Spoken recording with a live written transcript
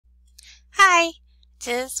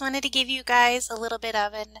Just wanted to give you guys a little bit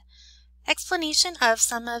of an explanation of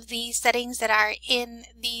some of the settings that are in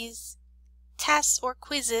these tests or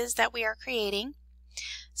quizzes that we are creating.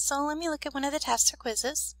 So let me look at one of the tests or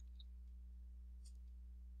quizzes.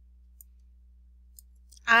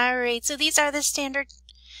 Alright, so these are the standard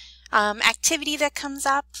activity that comes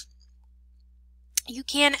up. You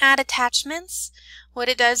can add attachments. What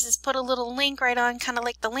it does is put a little link right on, kind of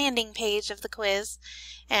like the landing page of the quiz,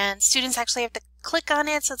 and students actually have to click on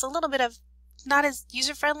it, so it's a little bit of not as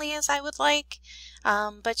user-friendly as I would like,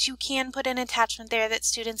 but you can put an attachment there that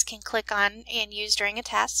students can click on and use during a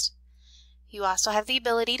test. You also have the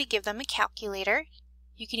ability to give them a calculator.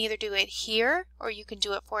 You can either do it here or you can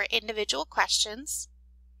do it for individual questions.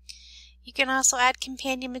 You can also add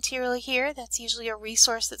companion material here. That's usually a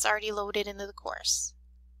resource that's already loaded into the course.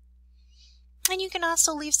 And you can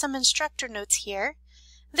also leave some instructor notes here.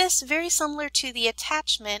 This, very similar to the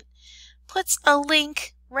attachment, puts a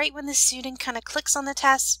link right when the student kind of clicks on the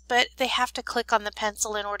test, but they have to click on the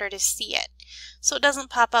pencil in order to see it. So it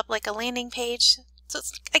doesn't pop up like a landing page. So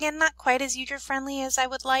it's, again, not quite as user-friendly as I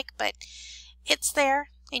would like, but it's there,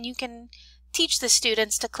 and you can teach the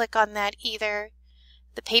students to click on that, either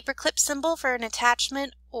the paperclip symbol for an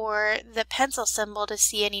attachment or the pencil symbol to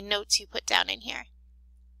see any notes you put down in here.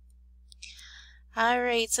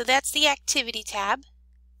 Alright, so that's the activity tab.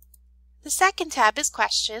 The second tab is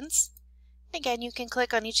questions. Again, you can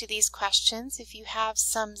click on each of these questions. If you have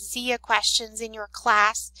some Zia questions in your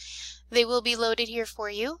class, they will be loaded here for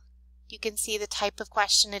you. You can see the type of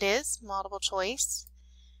question it is, multiple choice.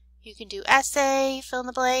 You can do essay, fill in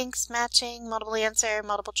the blanks, matching, multiple answer,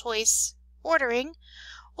 multiple choice, ordering,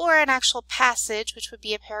 or an actual passage, which would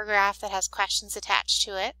be a paragraph that has questions attached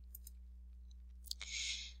to it.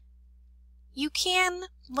 You can,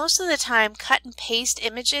 most of the time, cut and paste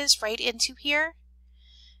images right into here.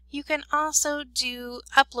 You can also do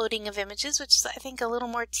uploading of images, which is, I think, a little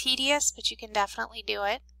more tedious, but you can definitely do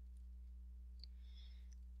it.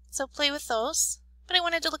 So play with those. But I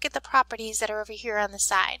wanted to look at the properties that are over here on the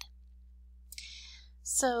side.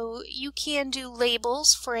 So you can do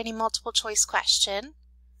labels for any multiple choice question.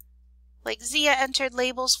 Like Zia entered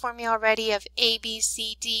labels for me already of A, B,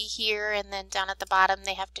 C, D here, and then down at the bottom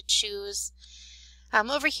they have to choose.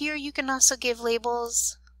 Over here you can also give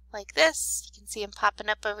labels like this. You can see them popping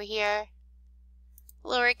up over here.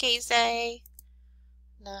 Lowercase a,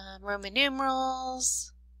 Roman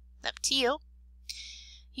numerals, up to you.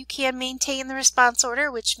 You can maintain the response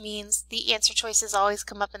order, which means the answer choices always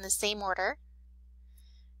come up in the same order.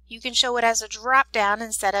 You can show it as a drop down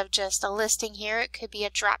instead of just a listing here. It could be a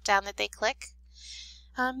drop down that they click.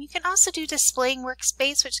 You can also do displaying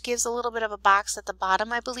workspace, which gives a little bit of a box at the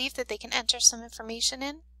bottom, I believe, that they can enter some information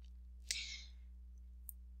in.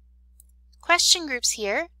 Question groups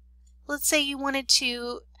here. Let's say you wanted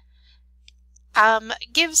to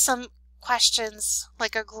give some questions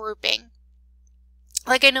like a grouping.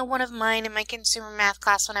 Like I know one of mine in my consumer math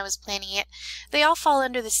class when I was planning it, they all fall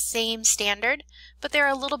under the same standard, but they're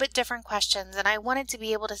a little bit different questions, and I wanted to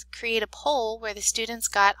be able to create a poll where the students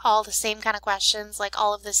got all the same kind of questions, like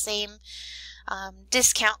all of the same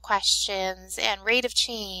discount questions and rate of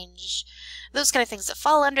change, those kind of things that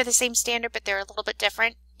fall under the same standard, but they're a little bit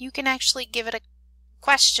different. You can actually give it a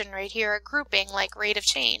question right here, a grouping like rate of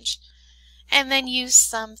change, and then use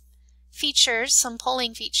some features, some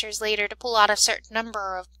polling features later to pull out a certain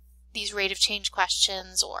number of these rate of change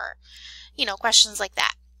questions, or, you know, questions like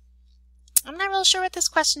that. I'm not real sure what this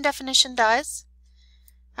question definition does.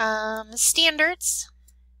 Standards.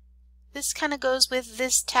 This kind of goes with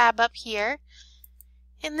this tab up here.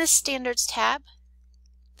 In this standards tab,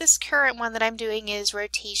 this current one that I'm doing is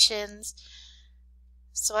rotations.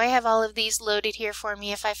 So I have all of these loaded here for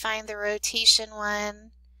me. If I find the rotation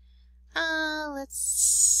one, let's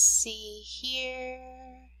see here.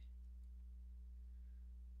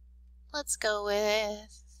 Let's go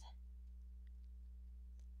with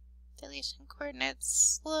dilation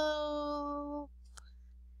coordinates, slope.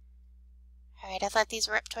 Alright, I thought these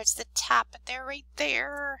were up towards the top, but they're right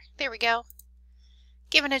there. There we go.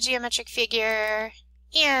 Given a geometric figure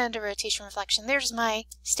and a rotation reflection, there's my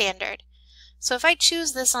standard. So if I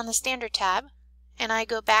choose this on the standard tab and I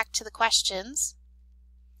go back to the questions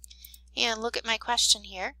and look at my question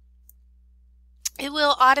here, it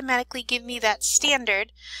will automatically give me that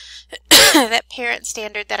standard, that parent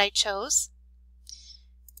standard that I chose.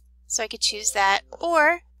 So I could choose that,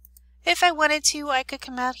 or if I wanted to, I could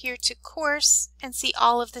come out here to course and see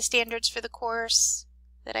all of the standards for the course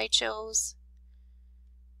that I chose,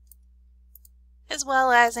 as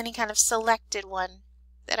well as any kind of selected one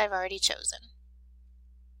that I've already chosen.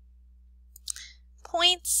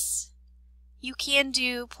 Points. You can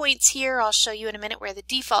do points here. I'll show you in a minute where the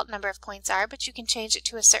default number of points are, but you can change it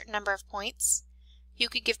to a certain number of points. You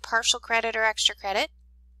could give partial credit or extra credit.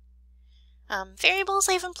 Variables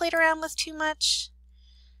I haven't played around with too much.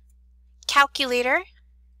 Calculator.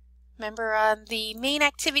 Remember on the main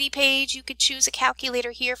activity page you could choose a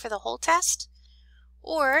calculator here for the whole test,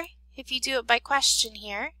 or if you do it by question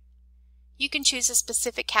here, you can choose a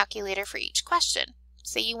specific calculator for each question.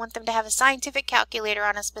 Say you want them to have a scientific calculator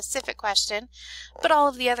on a specific question, but all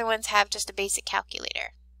of the other ones have just a basic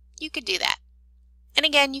calculator. You could do that. And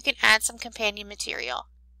again, you can add some companion material.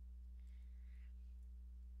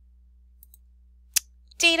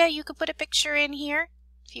 Data, you could put a picture in here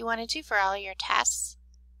if you wanted to for all your tests.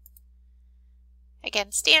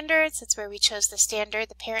 Again, standards, that's where we chose the standard,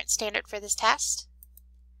 the parent standard for this test.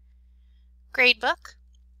 Gradebook.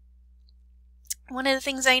 One of the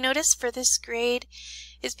things I noticed for this grade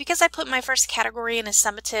is because I put my first category in as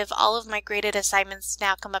summative, all of my graded assignments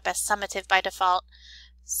now come up as summative by default.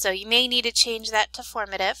 So you may need to change that to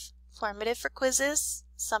formative. Formative for quizzes,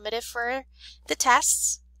 summative for the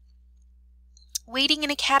tests. Weighting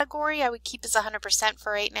in a category I would keep as 100%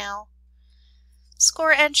 for right now.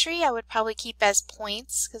 Score entry I would probably keep as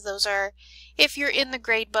points, because those are, if you're in the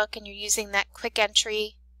grade book and you're using that quick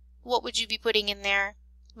entry, what would you be putting in there?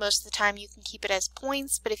 Most of the time you can keep it as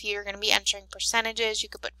points, but if you're going to be entering percentages, you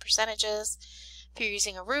could put percentages. If you're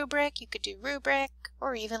using a rubric, you could do rubric,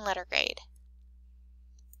 or even letter grade.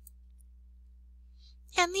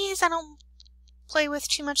 And these I don't play with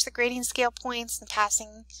too much, the grading scale points and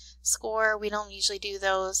passing score. We don't usually do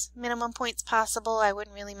those. Minimum points possible, I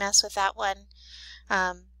wouldn't really mess with that one.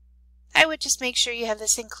 I would just make sure you have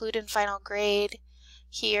this include in final grade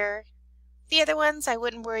here. The other ones I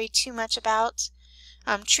wouldn't worry too much about.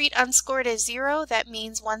 Treat unscored as 0. That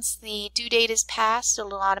means once the due date is passed,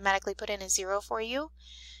 it'll automatically put in a 0 for you.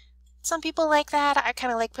 Some people like that. I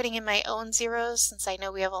kind of like putting in my own zeros since I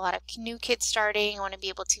know we have a lot of new kids starting. I want to be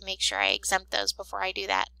able to make sure I exempt those before I do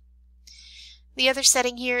that. The other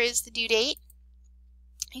setting here is the due date.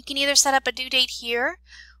 You can either set up a due date here,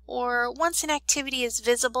 or once an activity is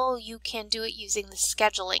visible, you can do it using the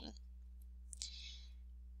scheduling.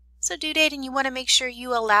 So due date, and you want to make sure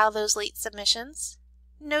you allow those late submissions.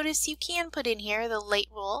 Notice you can put in here the late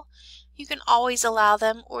rule. You can always allow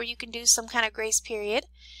them, or you can do some kind of grace period.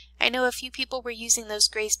 I know a few people were using those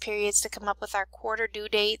grace periods to come up with our quarter due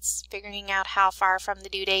dates, figuring out how far from the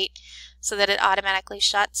due date so that it automatically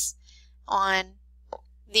shuts on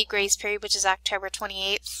the grace period, which is October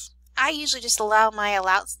 28th. I usually just allow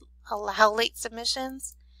late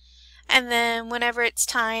submissions, and then whenever it's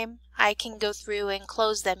time, I can go through and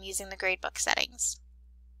close them using the gradebook settings.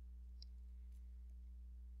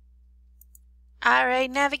 Alright,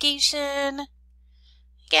 navigation.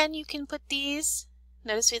 Again, you can put these.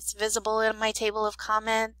 Notice it's visible in my table of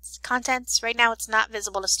contents. Right now it's not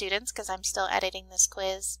visible to students because I'm still editing this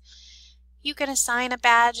quiz. You can assign a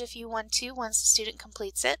badge if you want to once the student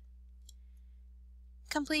completes it.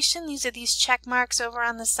 Completion, these are these check marks over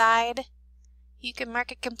on the side. You can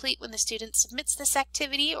mark it complete when the student submits this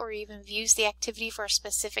activity or even views the activity for a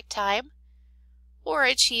specific time, or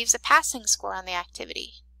achieves a passing score on the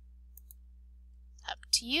activity. Up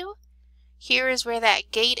to you. Here is where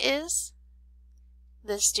that gate is.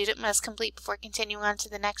 The student must complete before continuing on to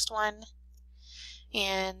the next one.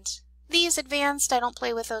 And these advanced, I don't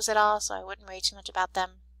play with those at all, so I wouldn't worry too much about them.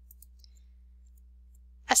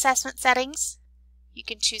 Assessment settings. You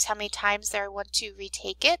can choose how many times they want to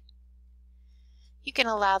retake it. You can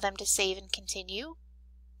allow them to save and continue.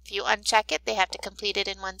 If you uncheck it, they have to complete it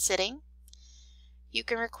in one sitting. You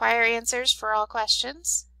can require answers for all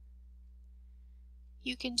questions.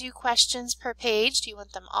 You can do questions per page. Do you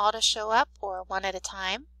want them all to show up or one at a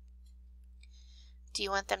time? Do you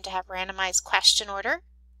want them to have randomized question order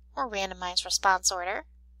or randomized response order?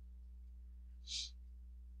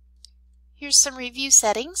 Here's some review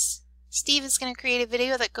settings. Steve is going to create a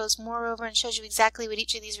video that goes more over and shows you exactly what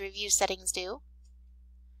each of these review settings do.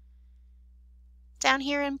 Down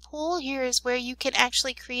here in pool, here is where you can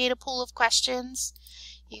actually create a pool of questions.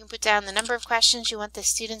 You can put down the number of questions you want the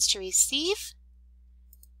students to receive.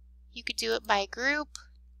 You could do it by group,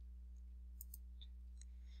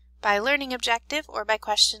 by learning objective, or by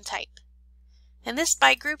question type. And this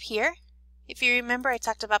by group here, if you remember, I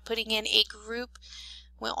talked about putting in a group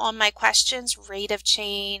on my questions, rate of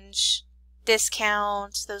change,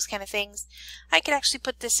 discount, those kind of things. I could actually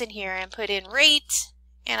put this in here and put in rate,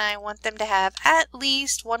 and I want them to have at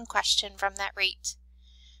least one question from that rate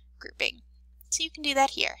grouping. So you can do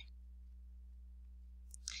that here.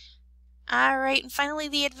 Alright, and finally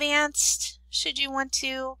the advanced, should you want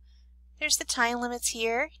to, there's the time limits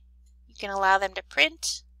here. You can allow them to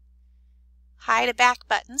print, hide a back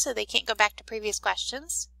button so they can't go back to previous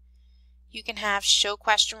questions. You can have show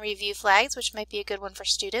question review flags, which might be a good one for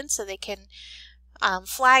students so they can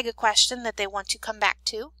flag a question that they want to come back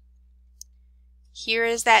to. Here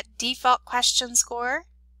is that default question score.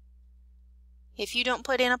 If you don't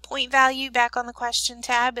put in a point value back on the question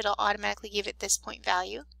tab, it'll automatically give it this point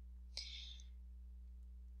value.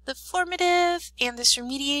 The formative and this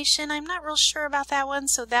remediation, I'm not real sure about that one,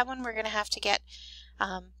 so that one we're going to have to get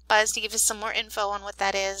Buzz to give us some more info on what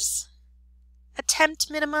that is. Attempt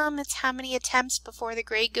minimum, it's how many attempts before the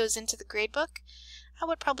grade goes into the gradebook. I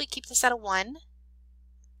would probably keep this at a 1.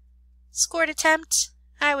 Scored attempt,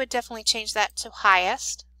 I would definitely change that to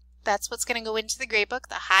highest. That's what's going to go into the gradebook,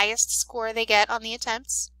 the highest score they get on the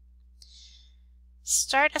attempts.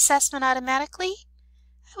 Start assessment automatically,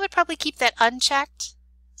 I would probably keep that unchecked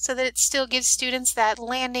so that it still gives students that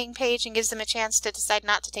landing page and gives them a chance to decide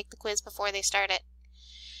not to take the quiz before they start it.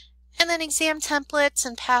 And then exam templates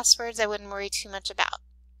and passwords I wouldn't worry too much about.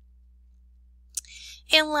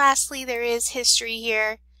 And lastly, there is history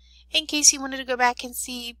here, in case you wanted to go back and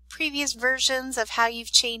see previous versions of how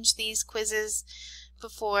you've changed these quizzes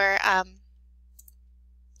before,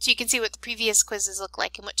 so you can see what the previous quizzes look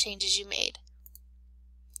like and what changes you made.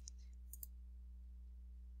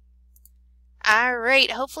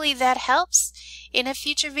 Alright, hopefully that helps. In a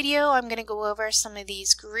future video, I'm going to go over some of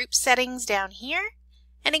these group settings down here.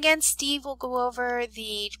 And again, Steve will go over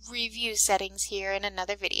the review settings here in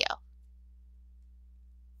another video.